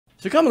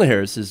So Kamala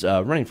Harris is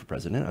running for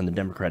president on the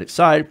Democratic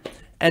side,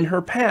 and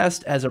her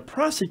past as a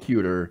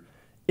prosecutor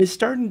is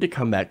starting to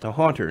come back to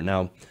haunt her.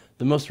 Now,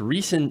 the most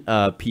recent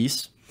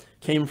piece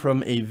came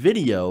from a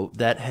video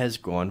that has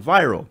gone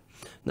viral.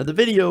 Now, the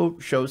video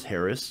shows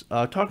Harris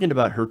talking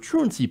about her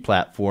truancy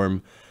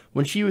platform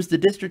when she was the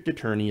district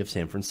attorney of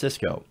San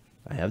Francisco.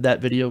 I have that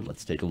video.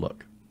 Let's take a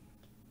look.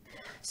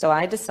 So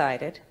I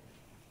decided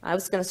I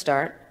was going to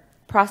start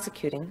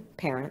prosecuting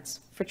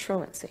parents for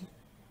truancy.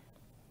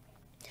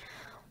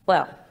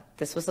 Well,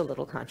 this was a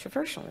little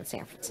controversial in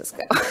San Francisco.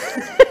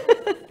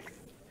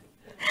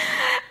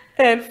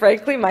 And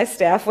frankly, my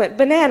staff went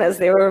bananas.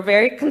 They were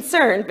very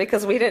concerned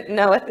because we didn't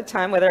know at the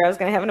time whether I was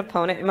going to have an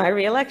opponent in my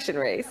re-election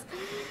race.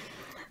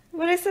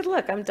 But I said,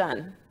 look, I'm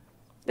done.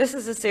 This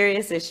is a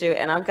serious issue,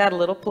 and I've got a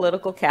little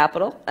political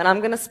capital, and I'm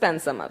going to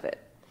spend some of it.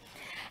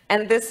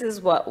 And this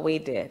is what we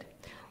did.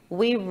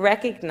 We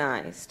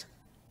recognized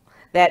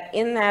that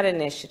in that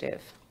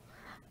initiative,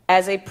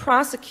 as a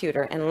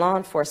prosecutor and law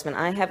enforcement,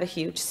 I have a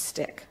huge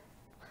stick.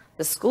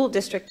 The school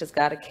district has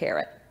got a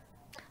carrot.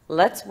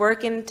 Let's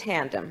work in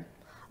tandem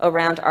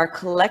around our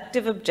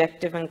collective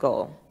objective and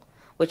goal,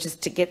 which is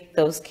to get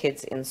those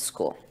kids in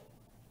school.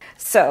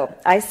 So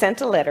I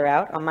sent a letter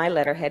out on my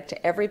letterhead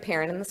to every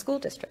parent in the school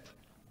district,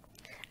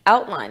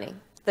 outlining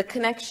the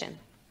connection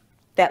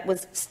that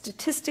was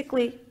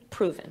statistically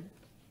proven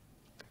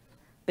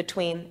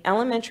between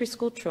elementary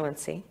school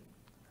truancy,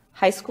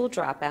 high school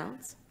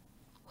dropouts,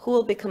 who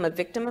will become a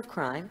victim of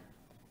crime,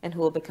 and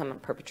who will become a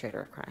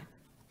perpetrator of crime.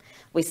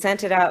 We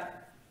sent it out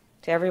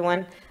to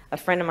everyone. A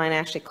friend of mine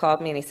actually called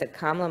me and he said,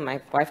 Kamala,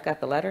 my wife got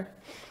the letter.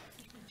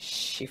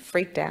 She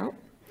freaked out.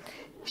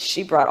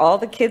 She brought all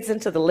the kids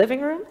into the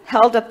living room,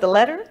 held up the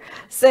letter,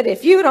 said,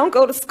 if you don't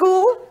go to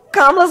school,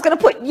 Kamala's going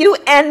to put you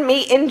and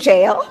me in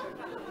jail.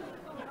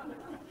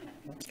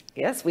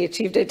 Yes, we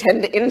achieved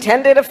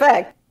intended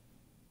effect.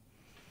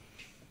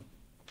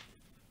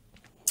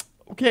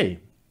 Okay,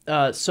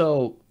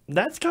 so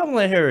that's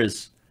Kamala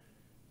Harris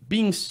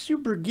being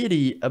super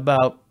giddy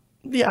about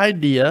the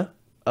idea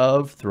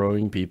of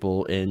throwing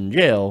people in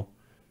jail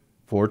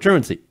for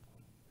truancy,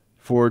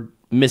 for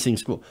missing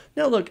school.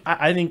 Now, look,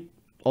 I think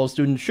all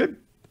students should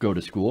go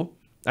to school.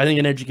 I think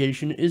an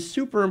education is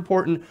super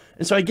important,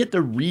 and so I get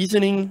the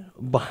reasoning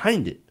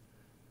behind it.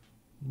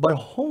 But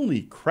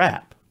holy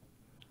crap,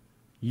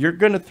 you're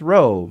going to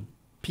throw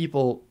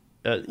people,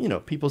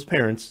 people's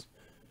parents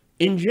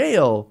in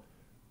jail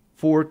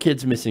for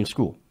kids missing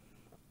school.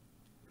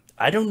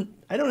 I don't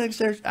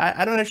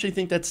actually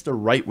think that's the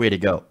right way to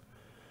go.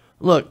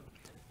 Look,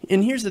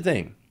 and here's the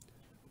thing.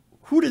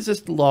 Who does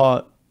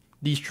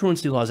these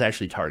truancy laws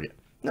actually target?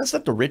 That's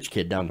not the rich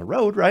kid down the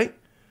road, right?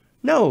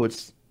 No,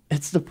 it's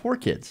the poor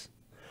kids.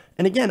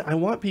 And again, I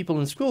want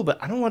people in school,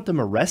 but I don't want them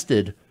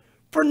arrested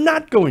for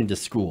not going to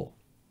school.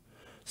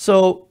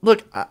 So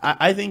look,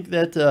 I think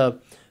that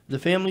the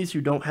families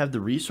who don't have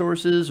the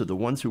resources, or the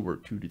ones who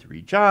work 2 to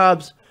 3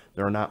 jobs,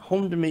 they're not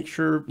home to make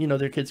sure,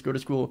 their kids go to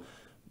school,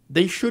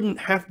 they shouldn't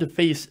have to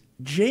face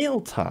jail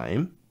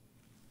time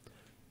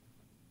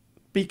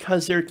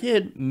because their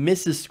kid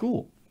misses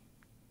school.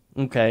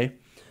 Okay?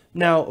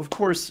 Now, of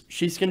course,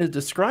 she's going to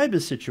describe a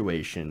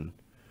situation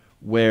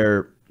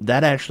where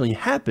that actually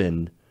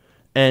happened,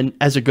 and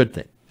as a good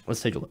thing.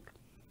 Let's take a look.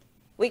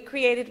 We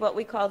created what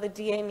we call the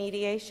DA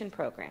mediation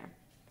program,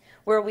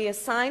 where we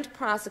assigned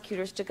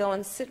prosecutors to go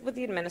and sit with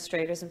the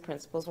administrators and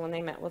principals when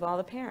they met with all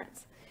the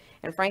parents.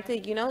 And frankly,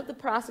 the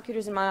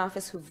prosecutors in my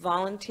office who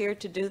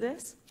volunteered to do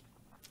this?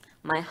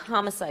 My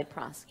homicide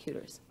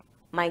prosecutors,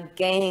 my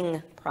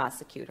gang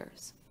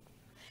prosecutors.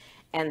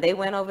 And they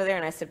went over there,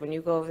 and I said, when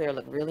you go over there,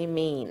 look really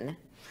mean.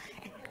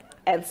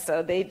 And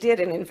so they did,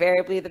 and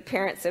invariably the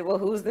parent said, well,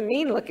 who's the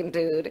mean-looking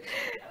dude?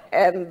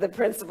 And the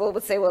principal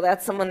would say, well,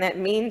 that's someone that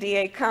mean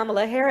DA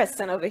Kamala Harris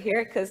sent over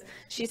here because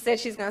she said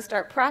she's going to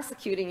start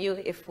prosecuting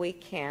you if we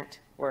can't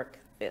work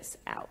this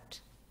out.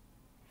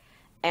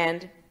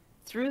 And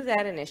through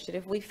that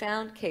initiative, we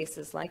found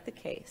cases like the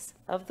case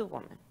of the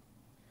woman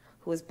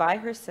who was by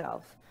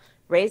herself,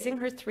 raising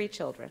her 3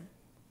 children,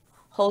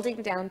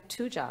 holding down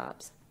 2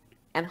 jobs,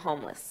 and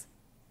homeless.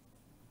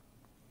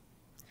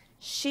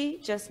 She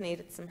just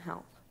needed some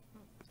help.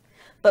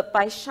 But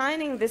by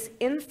shining this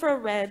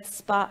infrared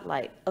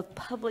spotlight of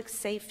public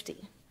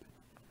safety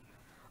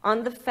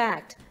on the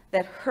fact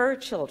that her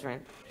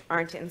children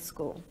aren't in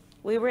school,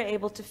 we were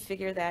able to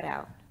figure that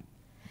out,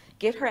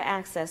 get her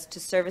access to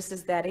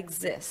services that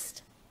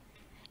exist,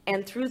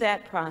 and through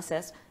that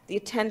process, the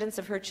attendance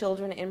of her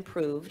children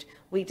improved.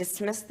 We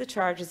dismissed the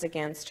charges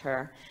against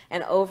her,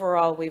 and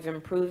overall, we've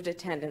improved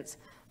attendance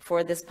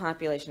for this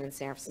population in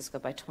San Francisco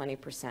by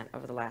 20%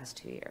 over the last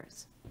 2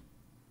 years.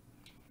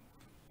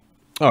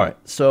 All right,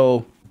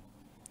 so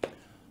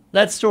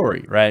that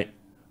story, right?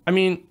 I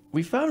mean,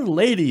 we found a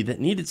lady that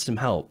needed some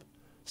help,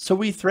 so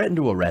we threatened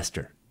to arrest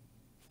her.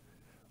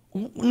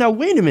 Now,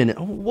 wait a minute.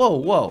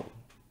 Whoa.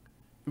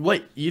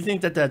 Wait, you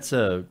think that that's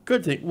a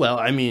good thing? Well,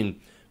 I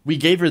mean, we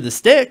gave her the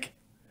stick,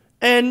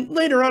 and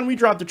later on we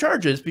dropped the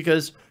charges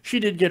because she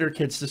did get her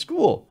kids to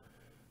school.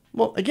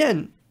 Well,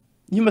 again,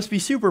 You must be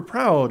super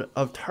proud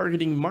of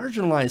targeting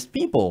marginalized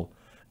people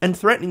and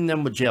threatening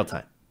them with jail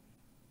time.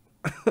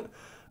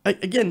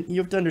 Again, you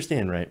have to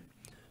understand, right?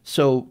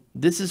 So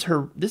this is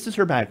her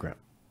background.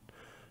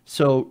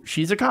 So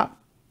she's a cop.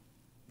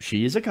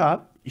 She is a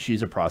cop.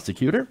 She's a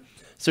prosecutor.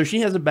 So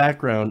she has a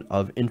background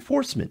of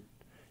enforcement.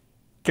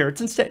 Carrots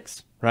and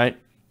sticks, right?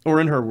 Or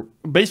in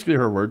basically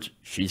her words,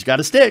 she's got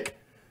a stick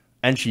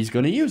and she's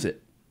going to use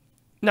it.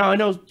 Now, I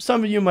know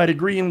some of you might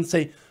agree and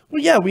say,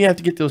 well, yeah, we have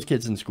to get those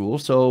kids in school.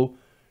 So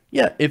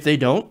yeah, if they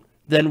don't,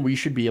 then we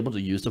should be able to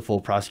use the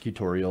full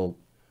prosecutorial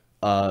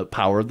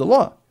power of the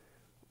law.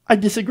 I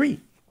disagree.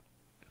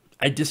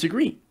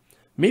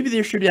 Maybe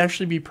there should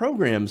actually be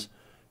programs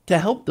to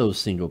help those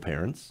single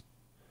parents.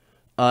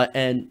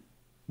 And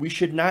we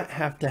should not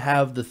have to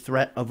have the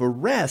threat of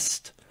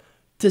arrest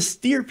to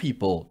steer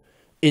people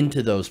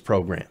into those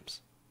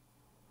programs.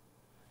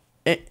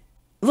 And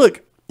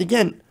look,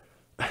 again,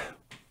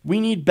 we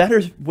need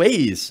better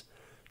ways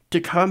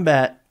to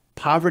combat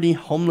poverty,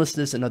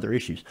 homelessness, and other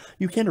issues.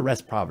 You can't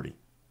arrest poverty,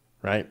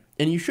 right?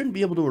 And you shouldn't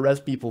be able to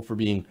arrest people for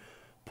being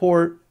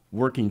poor,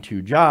 working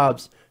 2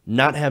 jobs,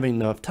 not having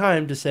enough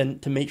time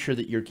to make sure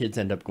that your kids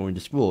end up going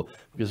to school.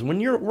 Because when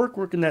you're at work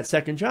working that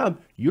second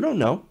job, you don't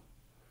know.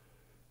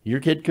 Your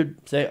kid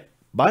could say,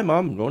 bye,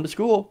 Mom, I'm going to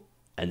school,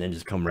 and then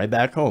just come right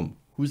back home.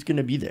 Who's going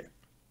to be there?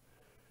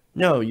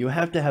 No, you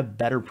have to have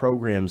better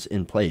programs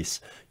in place.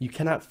 You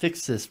cannot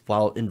fix this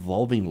while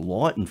involving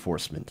law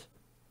enforcement.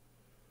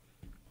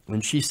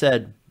 When she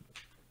said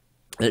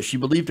that she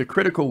believed a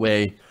critical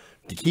way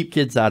to keep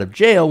kids out of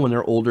jail when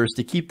they're older is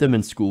to keep them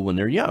in school when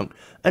they're young.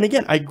 And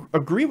again, I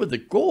agree with the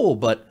goal,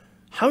 but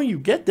how you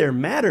get there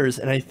matters.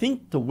 And I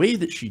think the way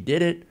that she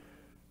did it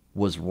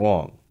was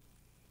wrong.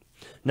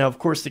 Now, of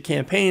course, the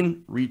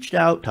campaign reached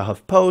out to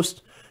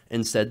HuffPost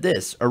and said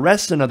this: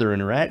 arrests and other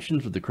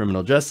interactions with the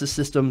criminal justice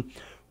system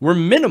were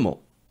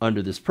minimal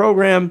under this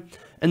program,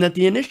 and that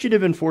the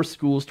initiative enforced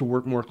schools to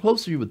work more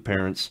closely with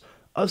parents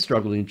of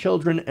struggling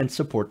children and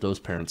support those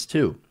parents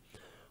too.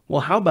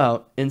 Well, how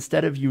about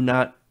instead of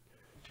having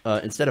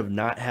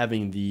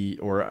the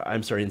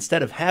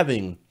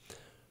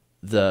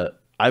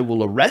I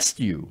will arrest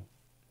you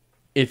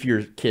if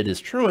your kid is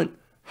truant,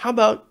 how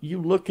about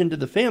you look into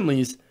the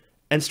families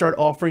and start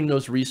offering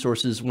those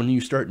resources when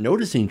you start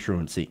noticing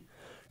truancy,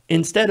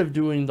 instead of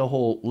doing the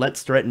whole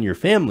let's threaten your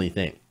family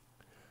thing.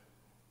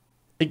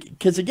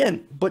 Because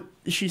again, but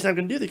she's not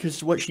going to do that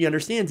because what she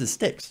understands is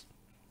sticks.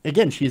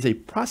 Again, she is a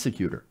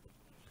prosecutor.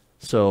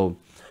 So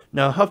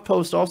now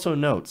HuffPost also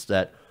notes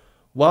that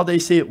while they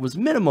say it was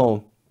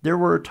minimal, there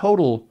were a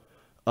total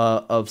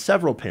of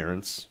several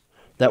parents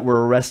that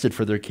were arrested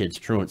for their kids'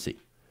 truancy.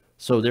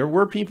 So there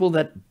were people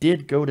that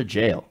did go to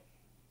jail.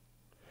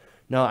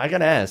 Now, I got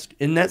to ask,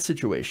 in that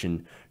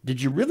situation,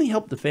 did you really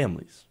help the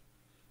families?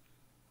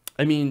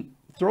 I mean,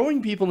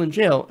 throwing people in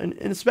jail, and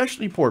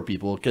especially poor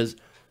people, because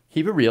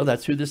keep it real,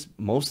 that's who this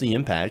mostly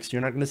impacts.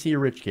 You're not going to see a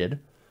rich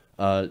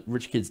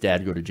kid's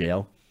dad go to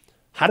jail.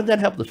 How did that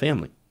help the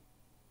family?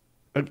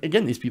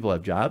 Again, these people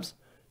have jobs.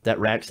 That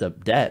racks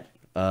up debt.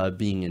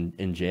 Being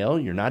in jail,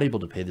 you're not able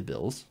to pay the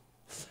bills.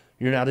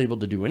 You're not able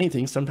to do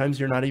anything. Sometimes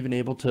you're not even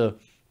able to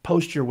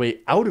post your way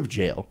out of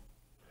jail.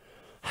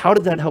 How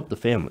did that help the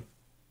family?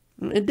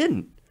 It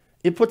didn't.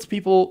 It puts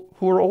people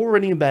who are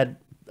already in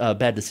a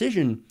bad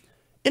decision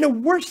in a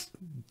worse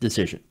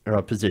decision or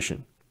a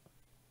position.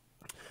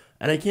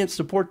 And I can't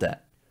support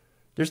that.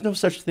 There's no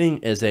such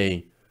thing as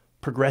a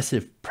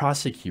progressive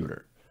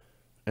prosecutor.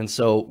 And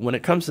so when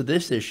it comes to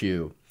this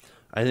issue,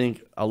 I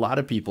think a lot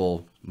of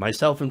people,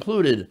 myself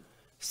included,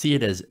 see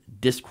it as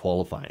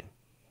disqualifying.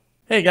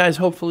 Hey guys,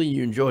 hopefully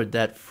you enjoyed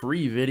that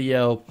free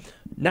video.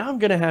 Now I'm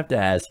going to have to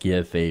ask you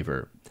a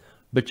favor.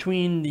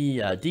 Between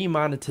the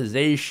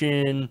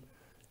demonetization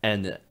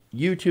and the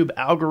YouTube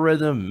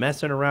algorithm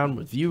messing around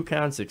with view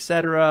counts,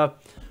 etc.,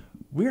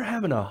 we're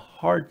having a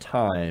hard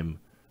time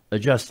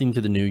adjusting to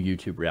the new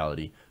YouTube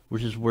reality,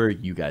 which is where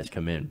you guys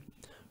come in.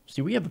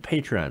 See, we have a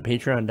Patreon,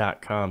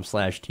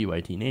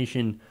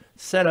 patreon.com/TYTNation,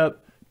 set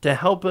up to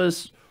help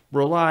us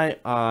rely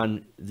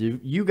on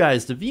you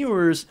guys, the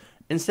viewers,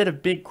 instead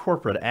of big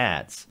corporate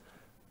ads.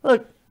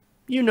 Look,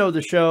 you know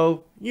the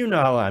show. You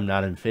know I'm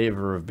not in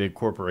favor of big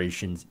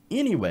corporations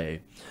anyway.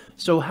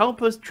 So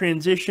help us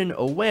transition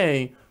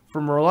away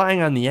from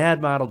relying on the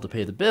ad model to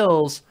pay the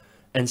bills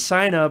and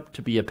sign up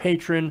to be a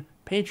patron,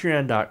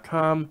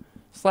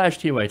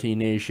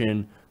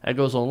 patreon.com/TYTNation. That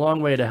goes a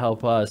long way to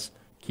help us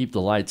keep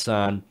the lights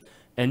on.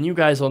 And you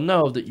guys will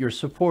know that you're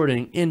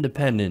supporting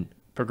independent,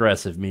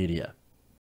 progressive media.